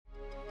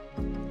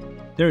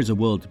There is a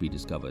world to be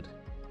discovered,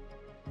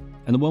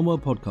 and the One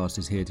World podcast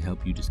is here to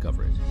help you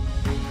discover it.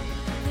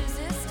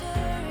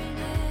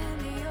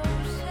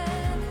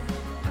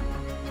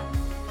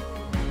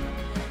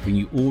 Bring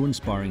you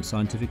awe-inspiring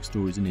scientific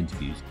stories and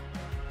interviews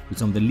with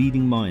some of the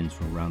leading minds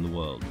from around the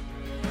world.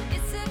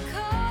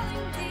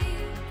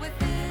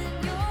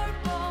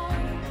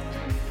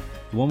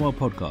 The One World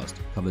podcast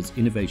covers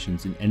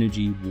innovations in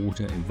energy,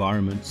 water,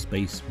 environment,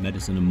 space,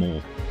 medicine and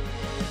more.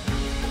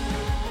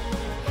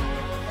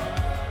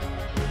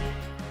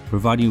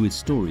 Providing you with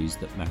stories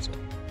that matter.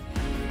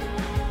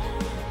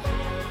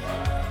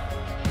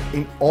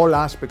 In all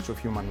aspects of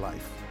human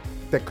life,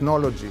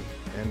 technology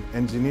and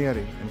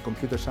engineering and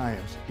computer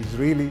science is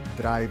really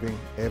driving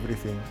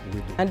everything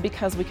we do. And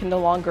because we can no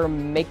longer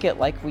make it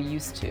like we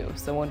used to,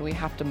 so when we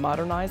have to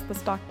modernize the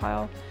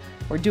stockpile,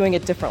 we're doing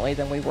it differently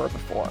than we were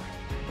before.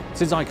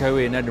 Since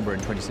ICOE in Edinburgh in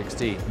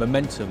 2016,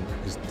 momentum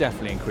has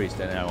definitely increased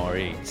in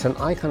MRE. It's an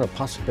icon of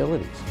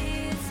possibilities.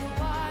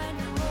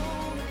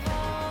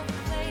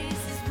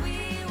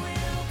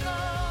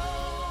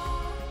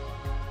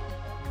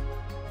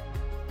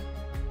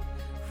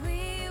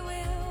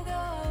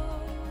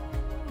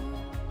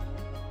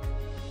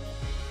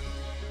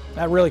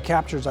 That really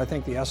captures, I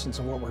think, the essence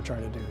of what we're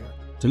trying to do here.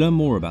 To learn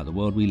more about the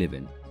world we live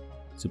in,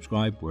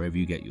 subscribe wherever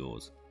you get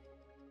yours.